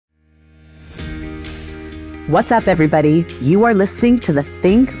What's up, everybody? You are listening to the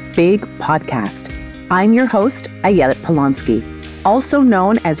Think Big podcast. I'm your host, Ayelet Polonsky, also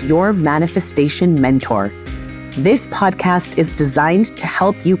known as your manifestation mentor. This podcast is designed to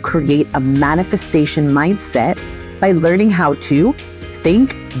help you create a manifestation mindset by learning how to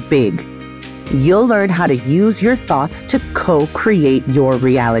think big. You'll learn how to use your thoughts to co-create your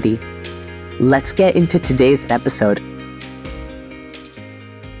reality. Let's get into today's episode.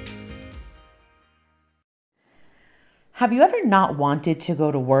 Have you ever not wanted to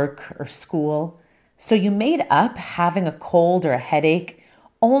go to work or school, so you made up having a cold or a headache,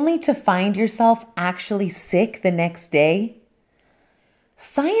 only to find yourself actually sick the next day?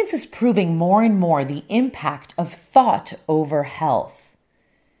 Science is proving more and more the impact of thought over health.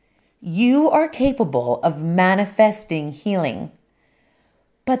 You are capable of manifesting healing,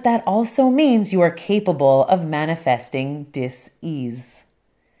 but that also means you are capable of manifesting dis-ease.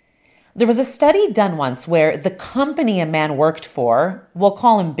 There was a study done once where the company a man worked for, we'll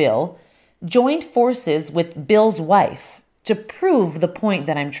call him Bill, joined forces with Bill's wife to prove the point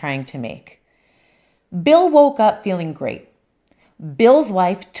that I'm trying to make. Bill woke up feeling great. Bill's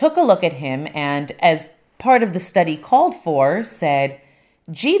wife took a look at him and, as part of the study called for, said,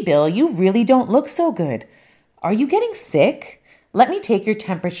 "Gee, Bill, you really don't look so good. Are you getting sick? Let me take your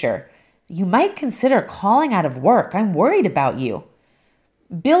temperature. You might consider calling out of work. I'm worried about you."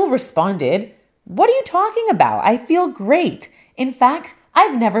 Bill responded, "What are you talking about? I feel great. In fact,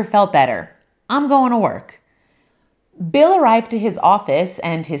 I've never felt better. I'm going to work." Bill arrived to his office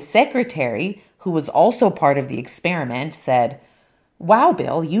and his secretary, who was also part of the experiment, said, "Wow,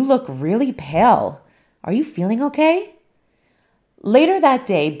 Bill, you look really pale. Are you feeling okay?" Later that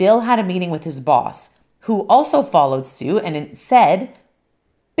day, Bill had a meeting with his boss, who also followed suit and said,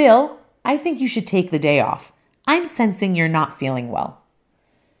 "Bill, I think you should take the day off. I'm sensing you're not feeling well."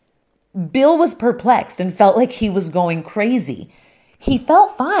 Bill was perplexed and felt like he was going crazy. He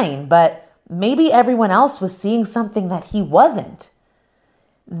felt fine, but maybe everyone else was seeing something that he wasn't.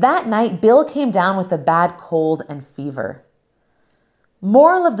 That night, Bill came down with a bad cold and fever.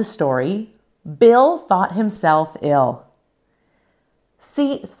 Moral of the story, Bill thought himself ill.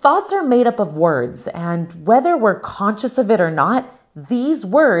 See, thoughts are made up of words, and whether we're conscious of it or not, these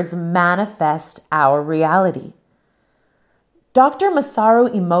words manifest our reality. Dr. Masaru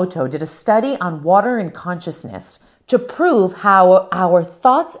Emoto did a study on water and consciousness to prove how our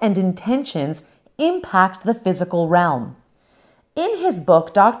thoughts and intentions impact the physical realm. In his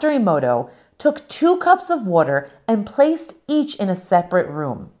book, Dr. Emoto took 2 cups of water and placed each in a separate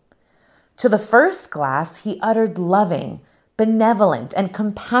room. To the first glass, he uttered loving, benevolent, and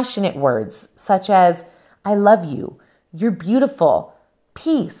compassionate words such as, "I love you, you're beautiful,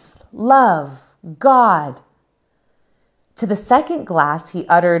 peace, love, God." To the second glass, he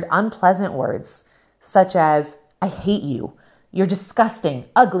uttered unpleasant words such as, "I hate you, you're disgusting,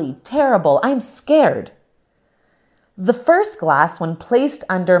 ugly, terrible, I'm scared." The first glass, when placed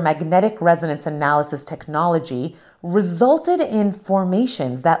under magnetic resonance analysis technology, resulted in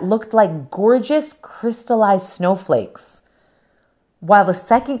formations that looked like gorgeous crystallized snowflakes, while the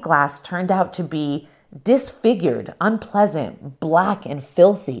second glass turned out to be disfigured, unpleasant, black, and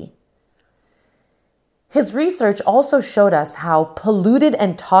filthy. His research also showed us how polluted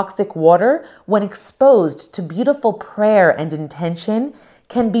and toxic water, when exposed to beautiful prayer and intention,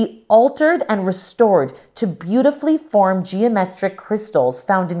 can be altered and restored to beautifully formed geometric crystals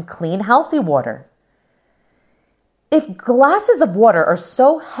found in clean, healthy water. If glasses of water are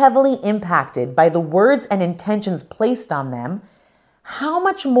so heavily impacted by the words and intentions placed on them, how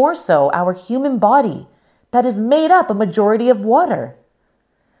much more so our human body that is made up a majority of water?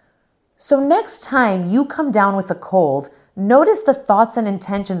 So next time you come down with a cold, notice the thoughts and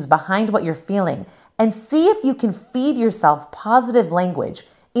intentions behind what you're feeling and see if you can feed yourself positive language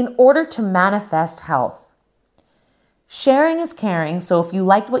in order to manifest health. Sharing is caring, so if you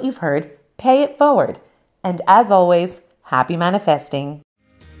liked what you've heard, pay it forward. And as always, happy manifesting.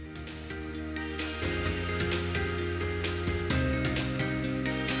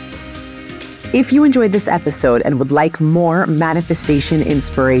 If you enjoyed this episode and would like more manifestation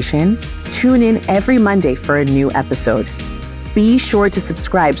inspiration, tune in every Monday for a new episode. Be sure to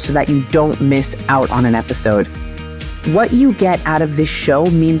subscribe so that you don't miss out on an episode. What you get out of this show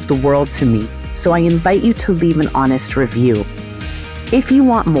means the world to me, so I invite you to leave an honest review. If you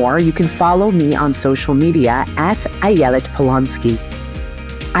want more, you can follow me on social media at Ayelet Polonsky.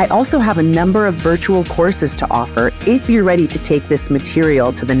 I also have a number of virtual courses to offer if you're ready to take this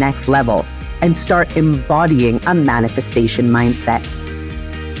material to the next level and start embodying a manifestation mindset.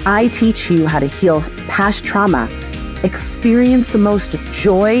 I teach you how to heal past trauma, experience the most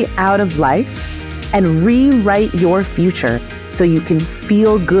joy out of life, and rewrite your future so you can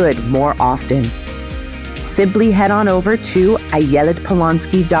feel good more often. Simply head on over to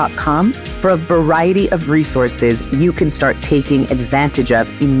ayeletpolonsky.com for a variety of resources you can start taking advantage of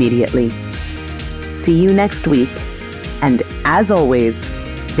immediately. See you next week. And as always,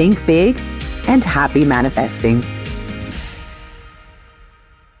 think big and happy manifesting.